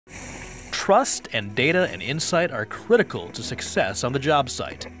Trust and data and insight are critical to success on the job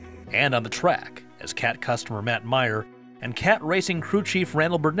site and on the track, as CAT customer Matt Meyer and CAT Racing crew chief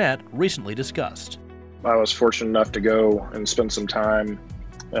Randall Burnett recently discussed. I was fortunate enough to go and spend some time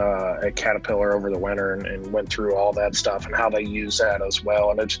at Caterpillar over the winter and went through all that stuff and how they use that as well.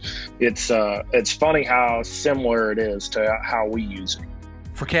 And it's funny how similar it is to how we use it.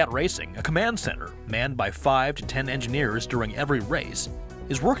 For CAT Racing, a command center manned by 5 to 10 engineers during every race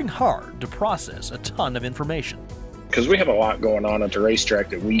is working hard to process a ton of information. Because we have a lot going on at the racetrack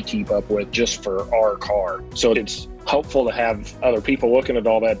that we keep up with just for our car. So it's helpful to have other people looking at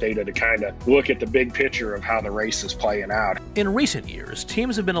all that data to kind of look at the big picture of how the race is playing out. In recent years,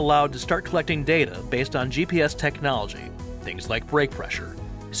 teams have been allowed to start collecting data based on GPS technology, things like brake pressure,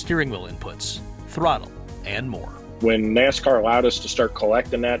 steering wheel inputs, throttle, and more. When NASCAR allowed us to start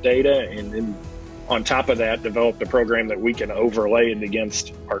collecting that data and then on top of that developed a program that we can overlay it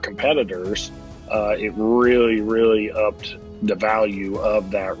against our competitors, it really upped the value of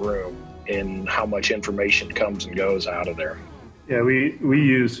that room and how much information comes and goes out of there. Yeah, we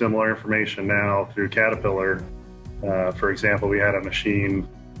use similar information now through Caterpillar. For example, we had a machine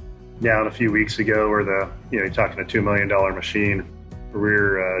down a few weeks ago where you're talking a $2 million machine,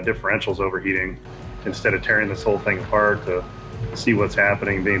 rear differentials overheating. Instead of tearing this whole thing apart to see what's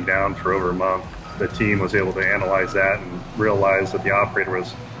happening, being down for over a month, the team was able to analyze that and realize that the operator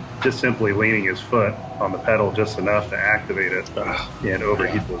was just simply leaning his foot on the pedal just enough to activate it and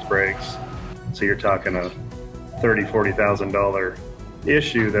overheat those brakes. So you're talking a $30,000, $40,000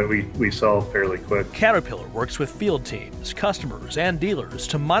 issue that we solved fairly quick. Caterpillar works with field teams, customers, and dealers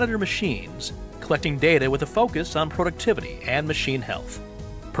to monitor machines, collecting data with a focus on productivity and machine health,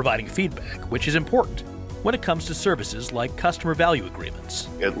 providing feedback, which is important when it comes to services like customer value agreements.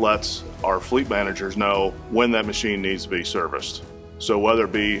 It lets our fleet managers know when that machine needs to be serviced. So whether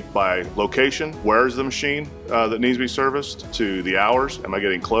it be by location, where is the machine that needs to be serviced, to the hours, am I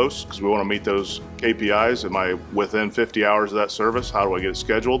getting close? Because we want to meet those KPIs. Am I within 50 hours of that service? How do I get it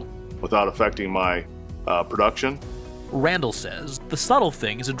scheduled without affecting my production? Randall says the subtle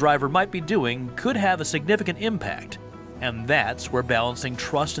things a driver might be doing could have a significant impact, and that's where balancing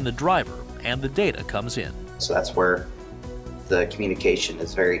trust in the driver and the data comes in. So that's where the communication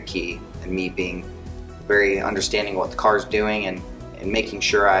is very key, and me being very understanding what the car is doing and making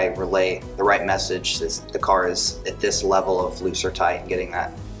sure I relay the right message that the car is at this level of loose or tight and getting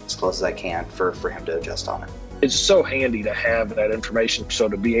that as close as I can for him to adjust on it. It's so handy to have that information, so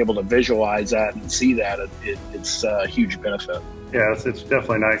to be able to visualize that and see that, it's a huge benefit. Yeah, it's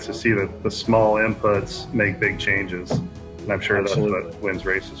definitely nice to see that the small inputs make big changes. And I'm sure Absolutely. That's what wins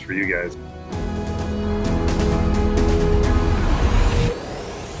races for you guys.